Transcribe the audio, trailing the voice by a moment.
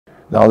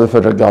Now, the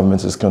federal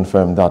government has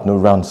confirmed that no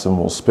ransom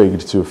was paid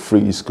to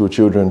free school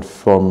children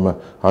from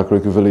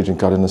Kuriga village in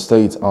Kaduna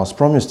State, as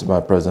promised by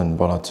President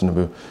Bola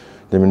Tinubu.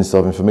 The Minister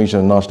of Information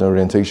and National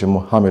Orientation,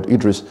 Mohammed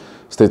Idris,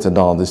 stated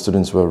that the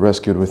students were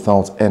rescued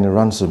without any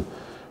ransom.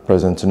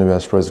 President Tinubu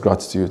expressed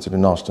gratitude to the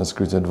National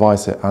Security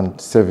Advisor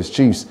and service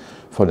chiefs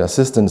for their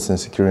assistance in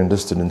securing the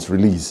students'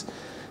 release.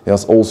 He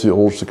has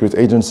also urged security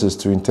agencies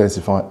to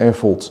intensify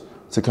efforts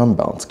to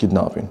combat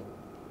kidnapping.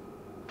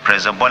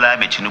 President Bola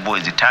Tinubu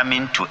is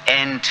determined to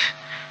end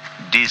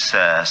this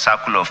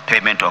cycle of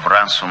payment of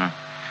ransom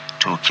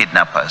to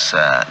kidnappers.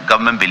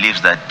 Government believes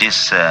that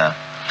this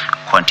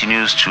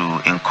continues to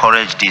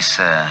encourage these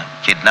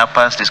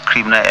kidnappers, these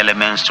criminal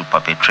elements to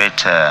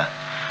perpetrate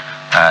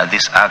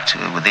this act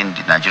within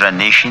the Nigerian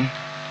nation.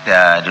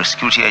 The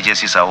security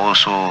agencies are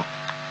also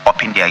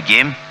upping their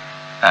game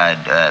and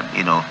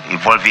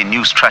evolving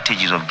new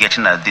strategies of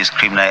getting at these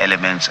criminal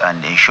elements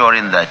and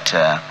ensuring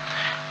that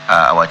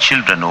our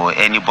children or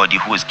anybody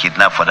who is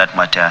kidnapped for that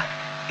matter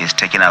is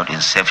taken out in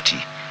safety.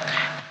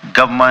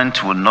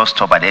 Government will not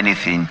stop at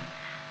anything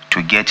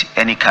to get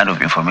any kind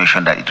of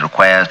information that it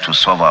requires to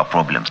solve our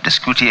problems. The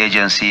security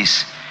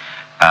agencies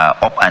are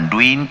up and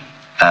doing.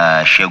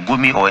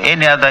 Shegumi or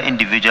any other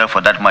individual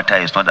for that matter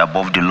is not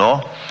above the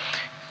law.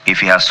 If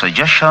he has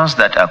suggestions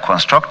that are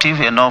constructive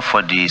enough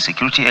for the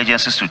security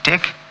agencies to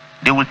take,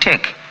 they will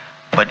take.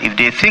 But if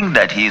they think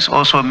that he is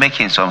also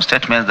making some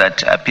statements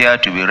that appear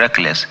to be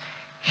reckless,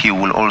 he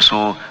will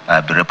also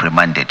be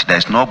reprimanded. There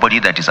is nobody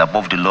that is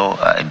above the law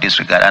in this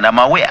regard. And I'm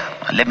aware,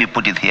 let me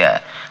put it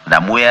here,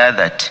 that I'm aware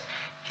that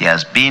he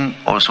has been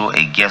also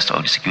a guest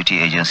of the security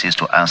agencies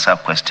to answer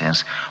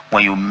questions.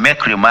 When you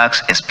make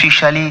remarks,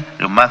 especially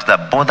remarks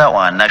that border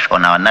on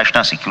our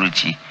national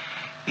security,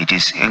 it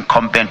is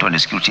incumbent on the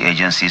security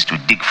agencies to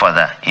dig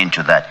further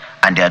into that,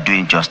 and they are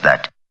doing just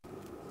that.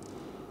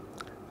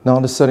 Now,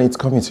 the Senate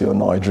Committee on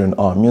Nigerian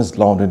Army has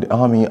lauded the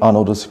Army and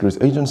other security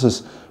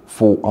agencies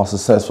for a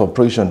successful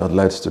operation that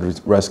led to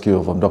the rescue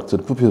of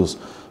abducted pupils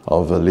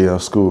of the Leah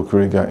School,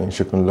 Kuriga, in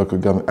Shikun local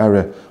government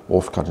area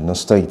of Kaduna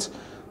State.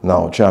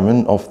 Now,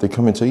 Chairman of the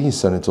committee,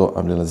 Senator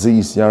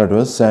Abdulaziz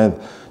Yaradua, said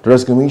the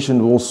rescue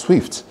mission was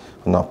swift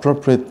and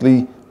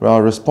appropriately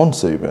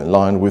responsive in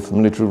line with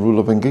military rule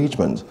of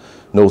engagement,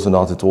 noting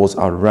that it was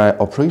a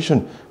rare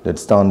operation that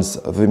stands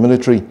the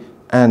military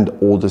and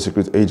all the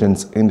security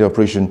agents in the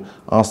operation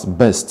as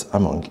best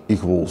among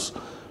equals.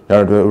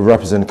 Yaradua, who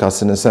represents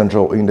Kaduna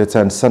Central in the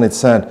 10th Senate,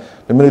 said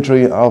the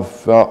military,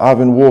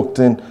 having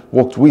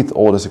worked with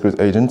all the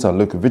security agents and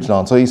local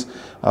vigilantes,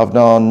 have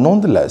now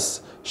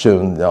nonetheless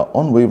shown their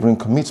unwavering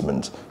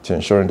commitment to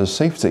ensuring the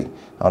safety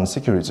and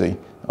security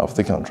of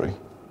the country.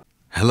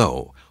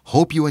 Hello,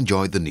 hope you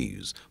enjoyed the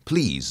news.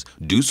 Please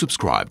do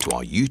subscribe to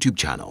our YouTube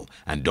channel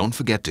and don't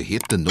forget to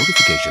hit the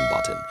notification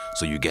button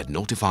so you get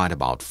notified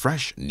about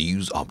fresh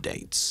news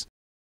updates.